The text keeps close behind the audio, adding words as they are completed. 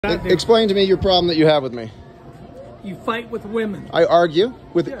Explain to me your problem that you have with me. You fight with women. I argue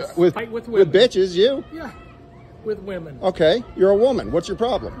with Yes, with fight with women. bitches. You? Yeah, with women. Okay, you're a woman. What's your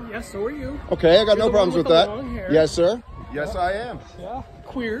problem? Yes, so are you. Okay, I got You're no the one problems with with the that. long hair. Yes, sir. Yes, I am. Yeah,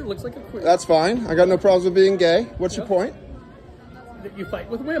 queer. Looks like a queer. That's fine. I got no problems with being gay. What's your point? That you fight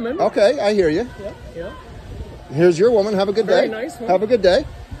with women. Okay, I hear you. Yeah, yeah. Here's your woman. Have a good Very day. nice one. Have a good day.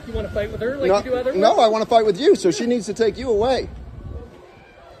 You want to fight with her like you do other No, women? I want to fight with you, so she needs to take you away.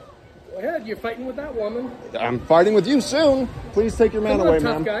 Go ahead. You're fighting with that woman. I'm fighting with you soon. Please take your man Come away, on,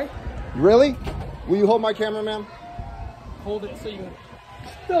 tough ma'am. guy. Really? Will you hold my camera, ma'am? Hold it so you can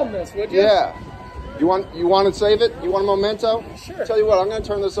film this, would you? Yeah. You want to save it? You want a memento? Sure. Tell you what, I'm going to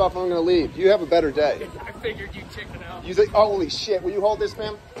turn this off and I'm going to leave. You have a better day. I figured you'd chicken out. You think, holy shit, will you hold this,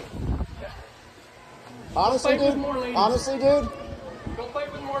 ma'am? Honestly, Fight with dude? more ladies. Honestly, dude? Go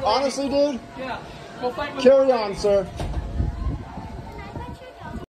fight with more ladies. Honestly, dude? Yeah. Go fight with Carry more on, ladies. sir.